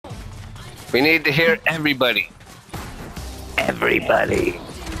We need to hear everybody. Everybody.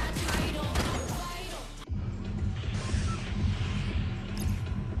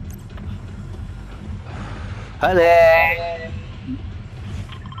 Honey.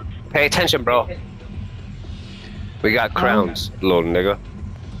 Pay attention, bro. We got crowns, little nigga.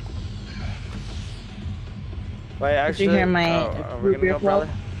 Wait, actually, Did you hear my are we gonna go, brother?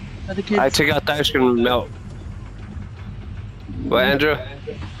 for the kids? I took out the ice cream melt. What, Andrew?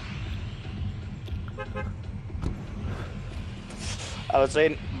 I was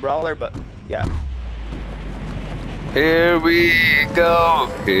saying brawler, but yeah. Here we go,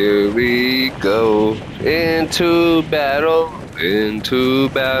 into battle,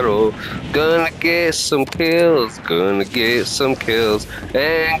 gonna get some kills,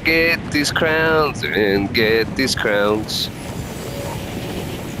 and get these crowns,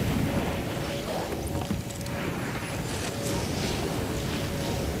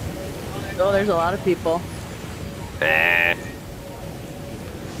 Oh, there's a lot of people. I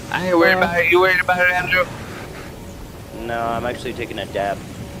ain't worried about it, you worried about it, Andrew? No, I'm actually taking a dab.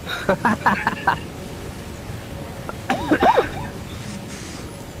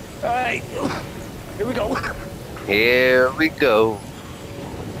 Alright, here we go. Here we go.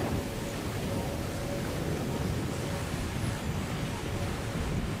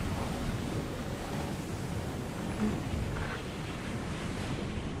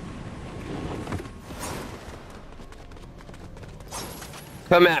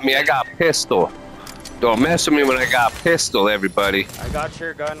 Come at me, I got a pistol. Don't mess with me when I got a pistol, everybody. I got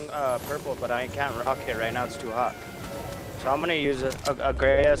your gun purple, but I can't rock it right now, it's too hot. So I'm gonna use a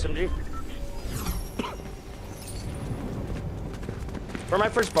gray SMG. For my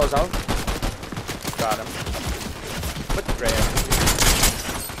first bozo. Got him. With the gray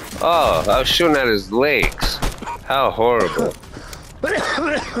SMG. Oh, I was shooting at his legs. How horrible.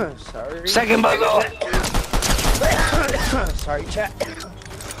 Sorry. Second bozo. Sorry, chat.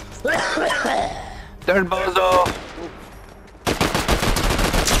 Third bozo.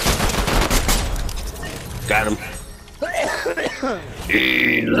 Got him.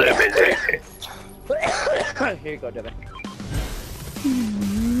 Eliminated. Here you go, Devin.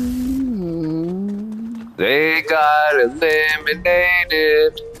 They got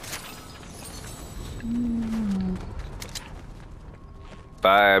eliminated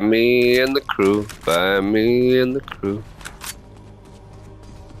by me and the crew.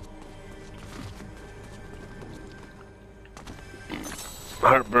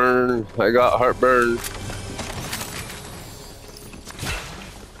 Heartburn. I got heartburn.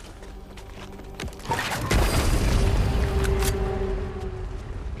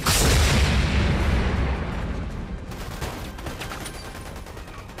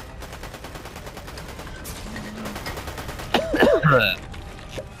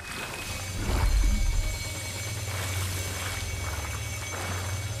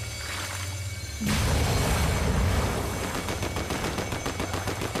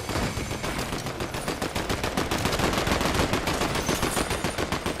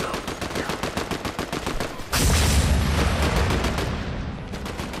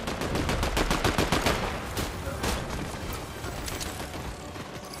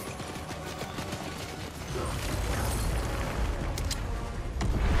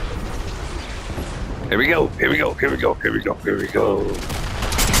 Here we go.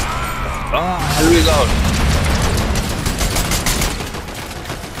 Ah, here we go.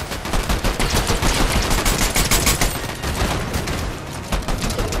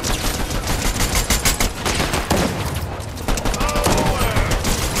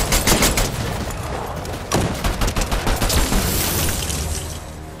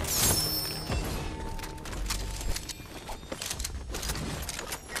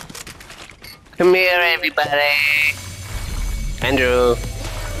 Come here, everybody. Andrew.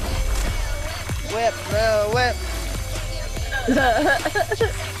 Whip, bro, whip.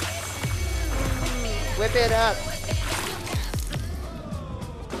 Whip it up.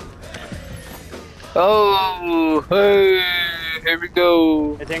 Oh, hey, here we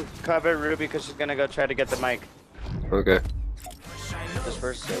go. I think cover Ruby because she's gonna go try to get the mic. Okay. Just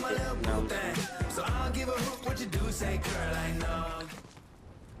for a second. No.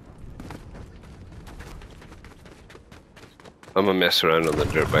 I'm gonna mess around on the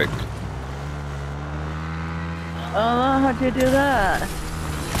dirt bike. Oh, how'd you do that?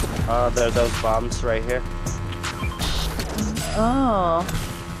 There are those bombs right here. Oh.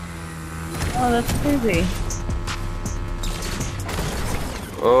 Oh, that's crazy.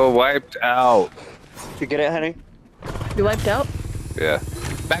 Oh, wiped out. Did you get it, honey? You wiped out? Yeah.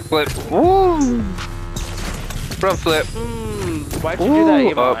 Backflip. Woo! Front flip. Why'd you do that, Ooh,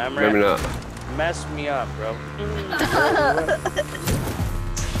 Emo? oh, maybe not. Mess me up, bro.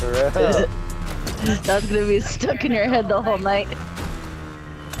 For real. That's gonna be stuck in your head the whole night.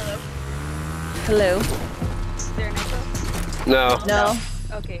 Hello? Is there an echo? No. No.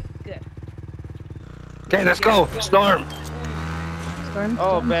 Okay, good. Okay, let's go. Storm. Storm?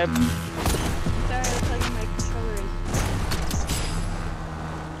 Oh, babe. Sorry, I was plugging my controller in.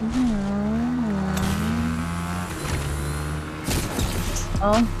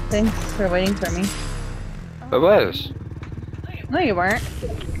 Oh, thanks for waiting for me. I was. No, you weren't.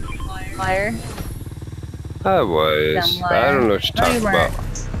 Liar. I was. Damn liar. I don't know what you're No, you talking weren't.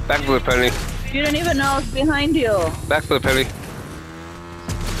 about. Back for the penny. You didn't even know I was behind you. Back for the penny.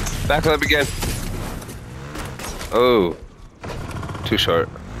 Back flip again. Oh. Too short.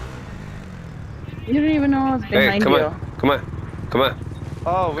 You didn't even know I was behind Hey, come you. on. Come on. Come on.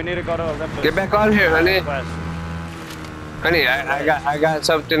 Oh, we need to go to Olympus. Get back on here, honey. Quest. Honey, I got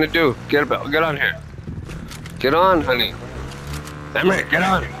something to do. Get on here. Get on, honey. Emmerich, get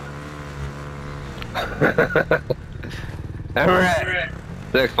on. Emmerich.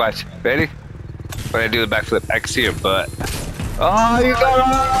 Look, watch. Ready? When I do the backflip, I can see your butt. Oh, you got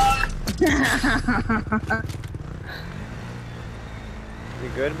on! You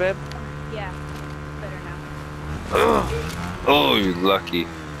good, babe? Yeah, better now. Oh, you lucky.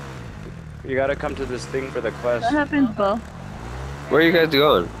 You gotta come to this thing for the quest. What happens, Bo? Where are you guys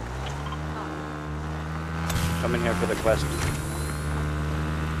going? Come in here for the quest.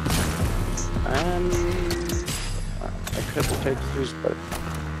 I could take these, but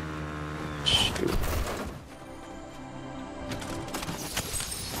shoot.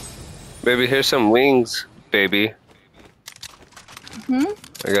 Baby, here's some wings, baby. Hmm?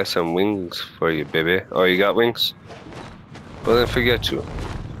 I got some wings for you, baby. Oh, you got wings? Well, then forget you.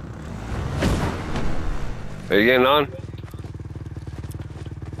 Are you getting on?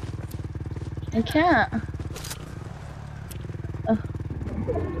 I can't.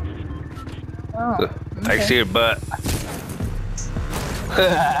 Oh. I can see your butt.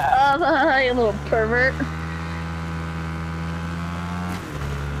 Oh, you little pervert.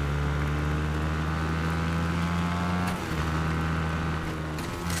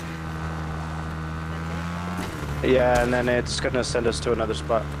 Yeah, and then it's gonna send us to another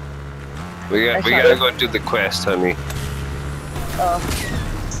spot. We gotta go do the quest, honey. Oh.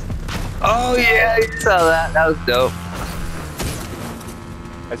 Oh yeah, you saw that. That was dope.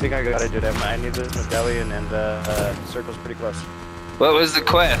 I think I gotta do that. I need this medallion, and the circle's pretty close. What was the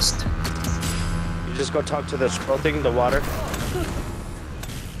quest? You just go talk to the scroll thing, the water.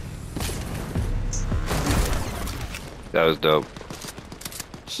 That was dope.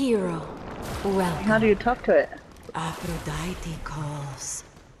 Hero, welcome. How do you talk to it? Aphrodite calls.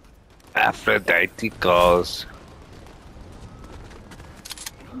 Aphrodite calls.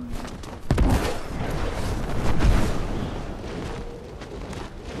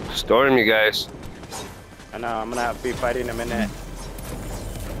 Storm, you guys. I know, I'm gonna have to be fighting him in it.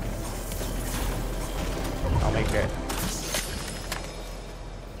 I'll make it.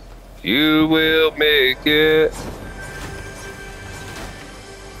 You will make it.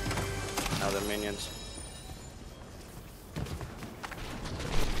 Now the minions.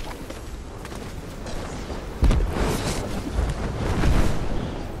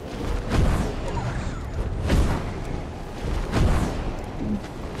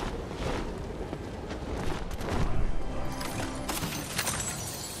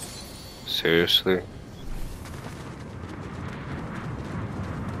 Seriously?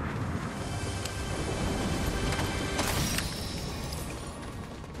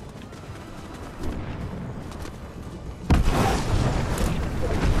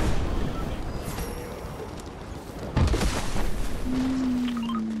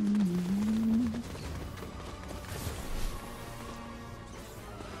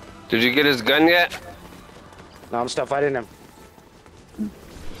 Did you get his gun yet? No, I'm still fighting him.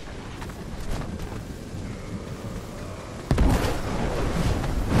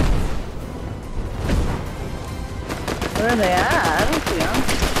 Where are they at? I don't see them.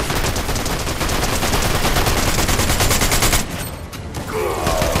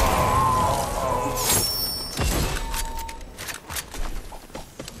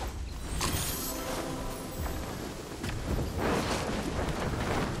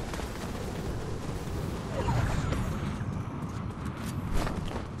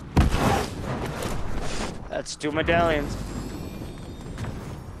 That's 2 medallions.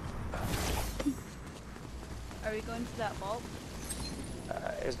 Are we going to that vault?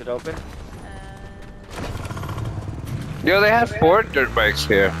 Is it open? Yo, they have 4 dirt bikes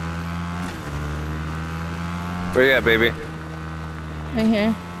here. Where you at, baby? Right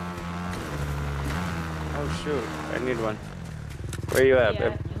here. Oh shoot, I need one. Where you at, Yeah,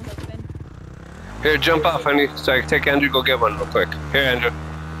 babe? it's open. Here, jump off, honey. So I can take Andrew, go get one real quick. Here, Andrew.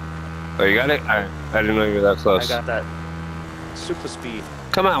 Oh, you got it? I didn't know you were that I close. got that super speed.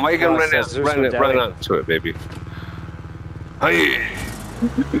 Come on, why you gonna Oh, it run says it? Zeus Run Daddy. on to it, baby. Hey.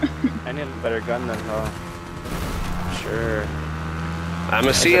 I need a better gun than though. Sure.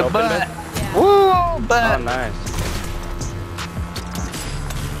 I'ma see it a open, butt. babe? Yeah. Woo, Oh, butt. nice.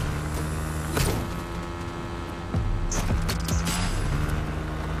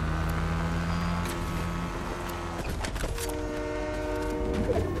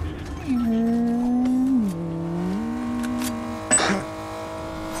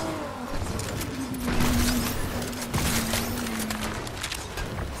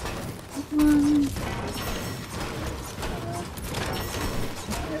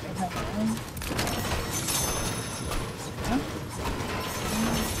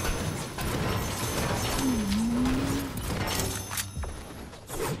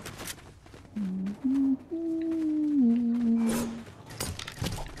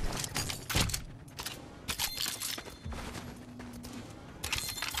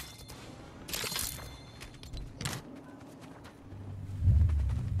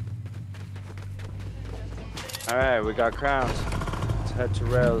 Alright, we got crowns. Let's head to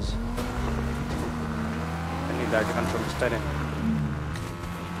rails. I need that gun from Steady.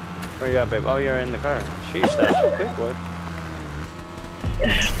 Where you at, babe? Oh, you're in the car. Sheesh, that's a quick one.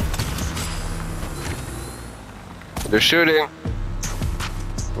 They're shooting.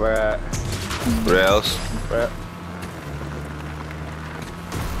 Where at? Rails. Where at?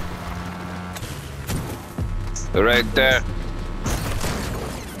 They're right there.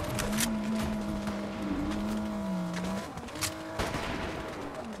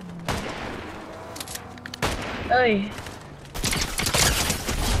 Oy.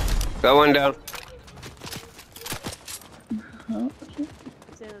 Got one down.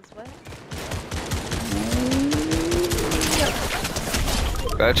 Say this what?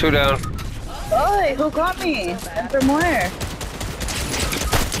 Got two down. Oy, who got me? And from where?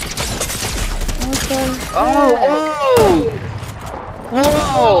 What the Oh, whoa!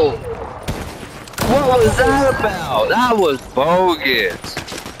 Whoa! What was that about? That was bogus. Well,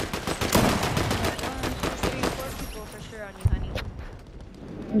 there's 4 people for sure on you, honey.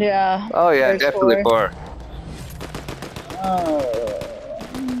 Yeah. Oh yeah, There's definitely four. Oh.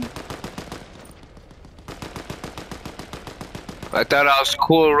 I thought I was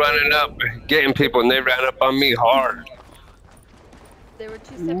cool running up, getting people, and they ran up on me hard. There were 2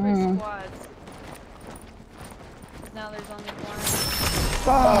 separate squads. Now there's only one.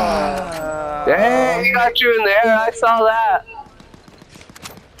 Hey, he got you in the air. I saw that.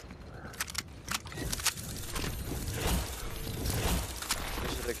 I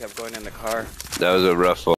should have kept going in the car. That was a rough one.